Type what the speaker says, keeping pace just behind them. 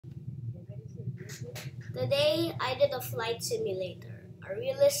Today I did a flight simulator, a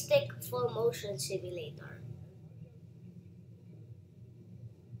realistic full motion simulator.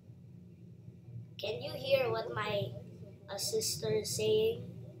 Can you hear what my sister is saying?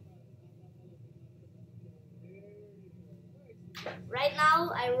 Right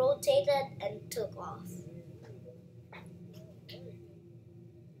now I rotated and took off.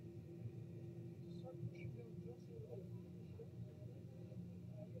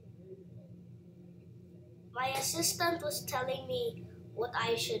 My assistant was telling me what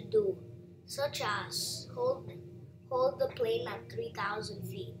I should do, such as hold the plane at 3,000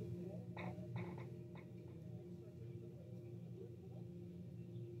 feet.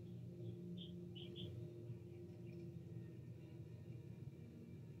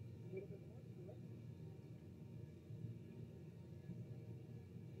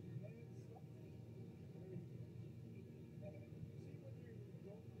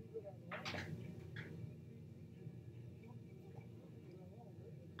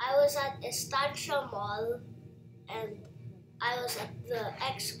 I was at Estancia Mall and I was at the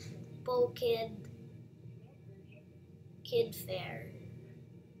Expo Kid Fair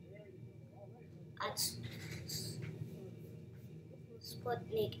at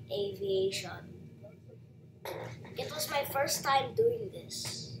Sputnik Aviation. It was my first time doing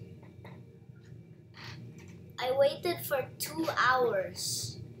this. I waited for 2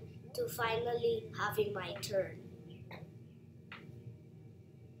 hours to finally having my turn.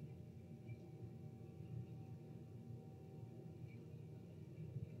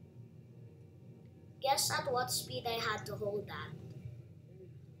 Guess at what speed I had to hold that?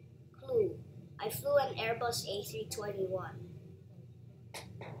 Clue. I flew an Airbus A321.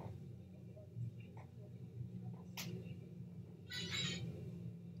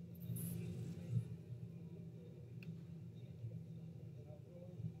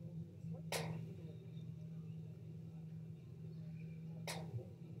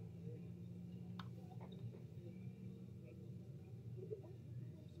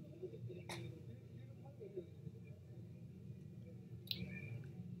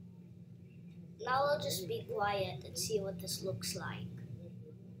 Now I'll just be quiet and see what this looks like.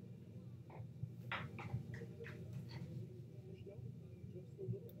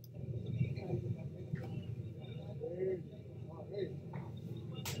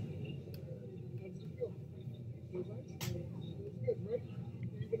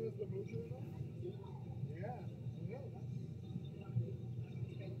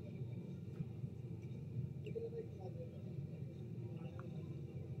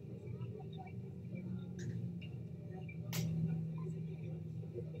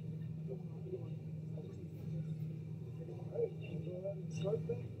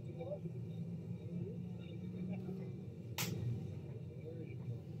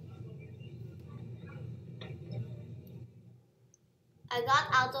 I got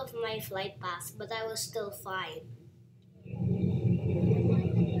out of my flight path, but I was still fine.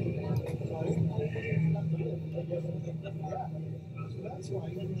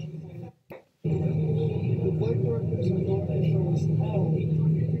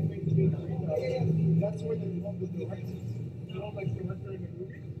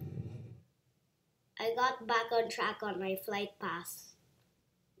 I got back on track on my flight path.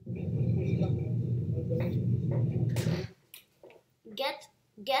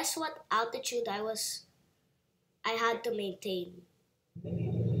 Guess what altitude I had to maintain.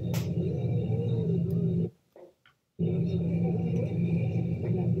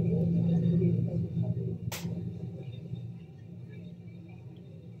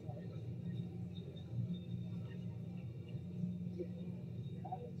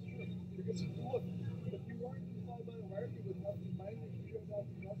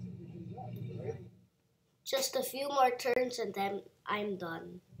 Just a few more turns and then I'm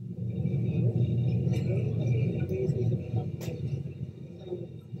done.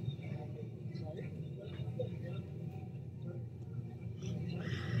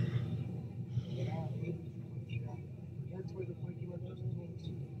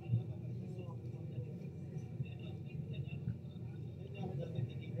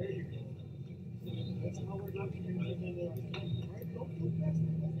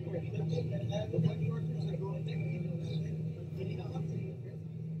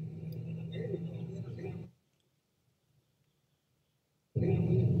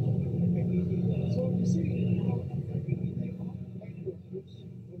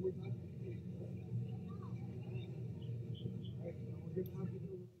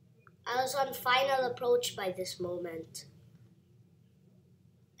 I was on final approach by this moment,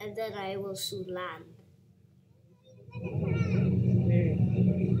 and then I will soon land.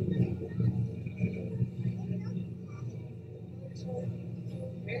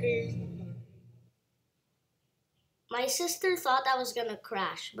 My sister thought I was gonna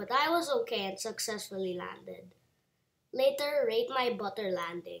crash, but I was okay and successfully landed. Later, rate my butter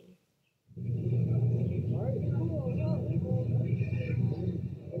landing.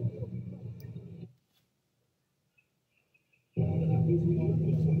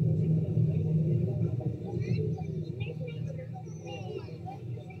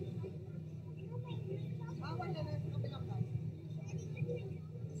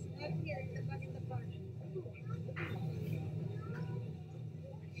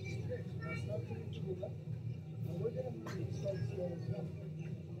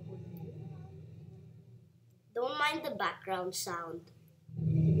 Don't mind the background sound.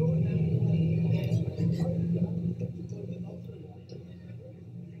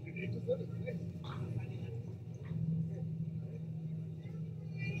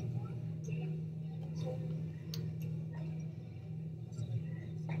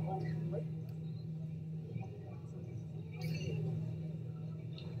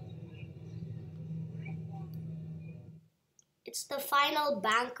 It's the final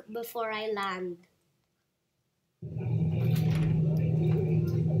bank before I land.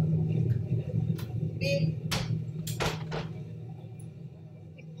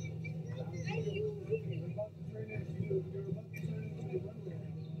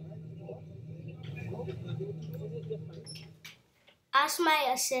 As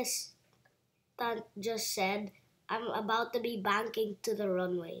my assistant just said, I'm about to be banking to the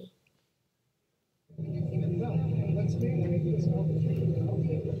runway.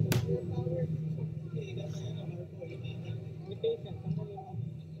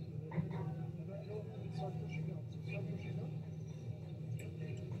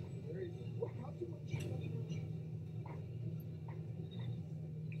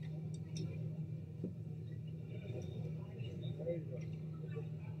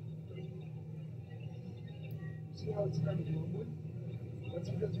 See how it's kind of rumbling? That's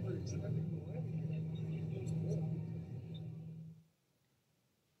because we're extending the landing.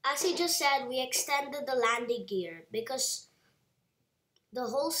 As he just said, we extended the landing gear because the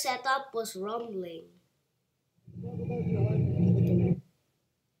whole setup was rumbling. So that's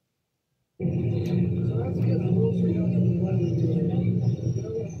because the rules are down to the landing gear. You know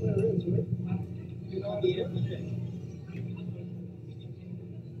what a flare is, right? You know what it is?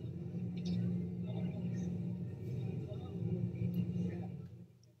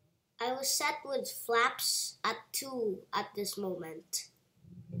 I was set with flaps at 2 at this moment.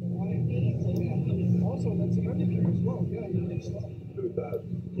 Also, that's another thing as well. Yeah, you can stop. Do that.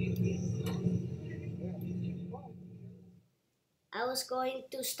 I was going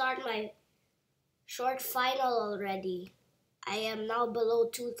to start my short final already. I am now below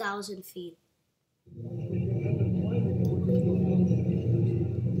 2,000 feet.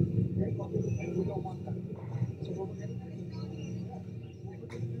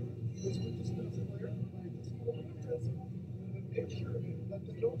 Make sure that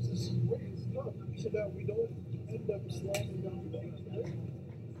the nose is raised up so that we don't end up sliding down the bank, right?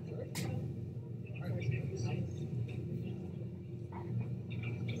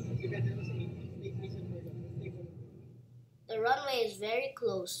 The runway is very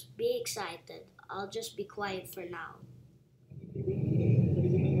close. Be excited. I'll just be quiet for now.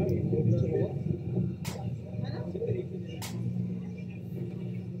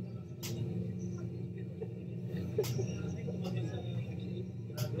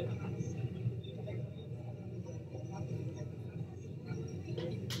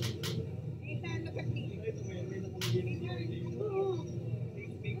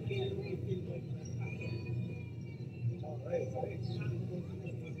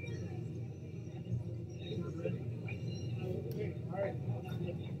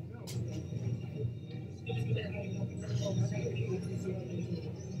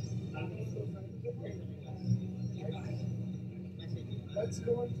 That's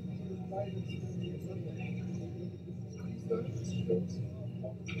going to be your guidance for the assembly. He's done it, this shows. Right now, the looks like we're to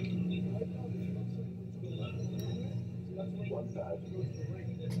the left of the runway, so that's where one side goes to the right.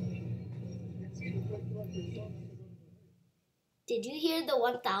 You can see the quick director showing us to go to the right. Did you hear the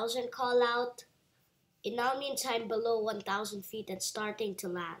 1,000 call out? It now means I'm below 1,000 feet and starting to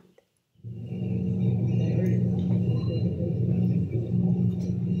land.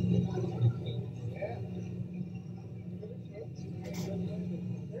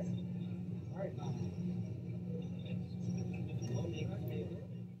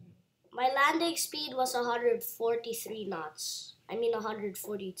 My landing speed was 143 knots. I mean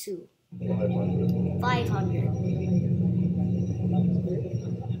 142. 500.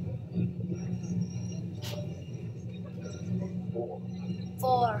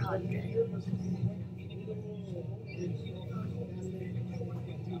 400.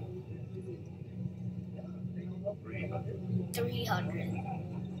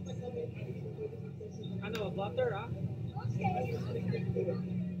 $300. Ano, butter ah?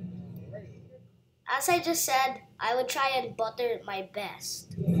 As I just said, I would try and butter my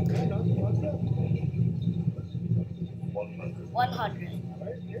best. 100.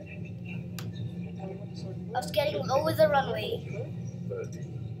 I was getting low with the runway.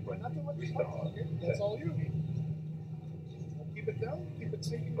 That's all you. Keep it down, keep it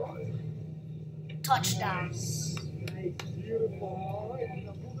sinking down. Touchdown. Nice. Beautiful. All right.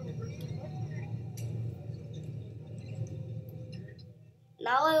 Now move the reverse.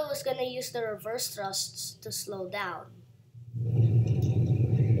 Now I was gonna use the reverse thrusts to slow down.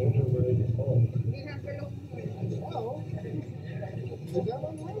 Wow. You're down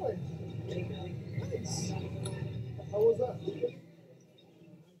on the runway. Nice. How was that?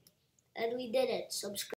 And we did it. Subscribe.